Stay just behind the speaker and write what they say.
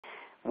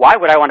why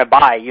would I want to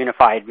buy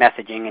unified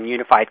messaging and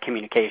unified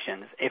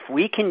communications? If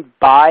we can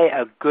buy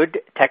a good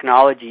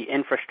technology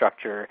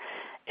infrastructure,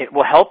 it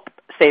will help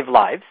save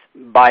lives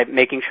by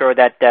making sure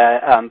that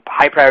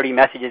high priority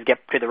messages get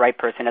to the right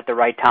person at the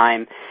right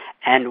time.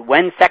 And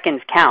when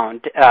seconds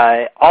count,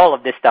 all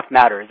of this stuff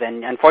matters.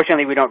 And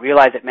unfortunately, we don't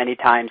realize it many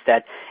times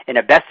that in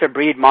a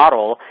best-of-breed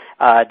model,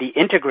 the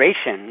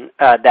integration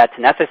that's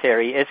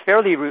necessary is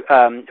fairly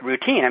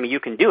routine. I mean,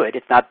 you can do it.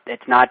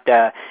 It's not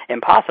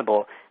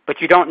impossible. But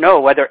you don't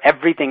know whether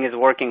everything is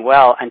working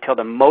well until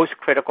the most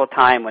critical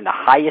time when the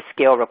highest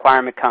scale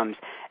requirement comes,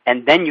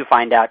 and then you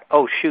find out,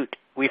 oh, shoot,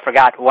 we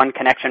forgot one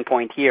connection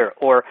point here,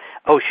 or,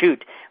 oh,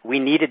 shoot, we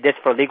needed this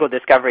for legal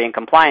discovery and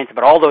compliance,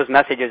 but all those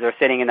messages are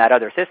sitting in that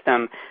other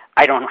system.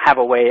 I don't have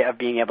a way of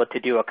being able to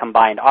do a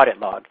combined audit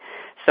log.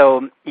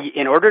 So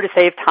in order to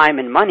save time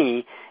and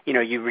money,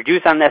 you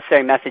reduce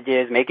unnecessary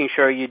messages, making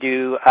sure you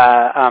do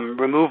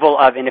removal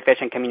of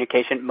inefficient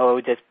communication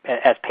modes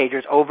as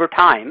pagers over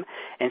time.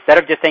 Instead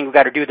of just saying we've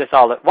got to do this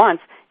all at once,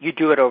 you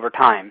do it over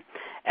time.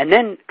 And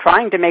then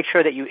trying to make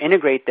sure that you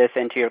integrate this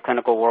into your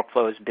clinical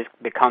workflows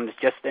becomes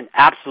just an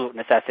absolute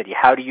necessity.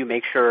 How do you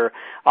make sure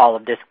all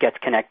of this gets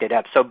connected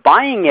up? So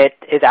buying it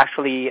is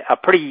actually a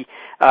pretty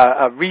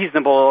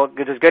reasonable,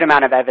 there's a good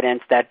amount of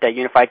evidence that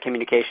unified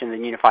communications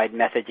and unified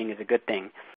messaging is a good thing.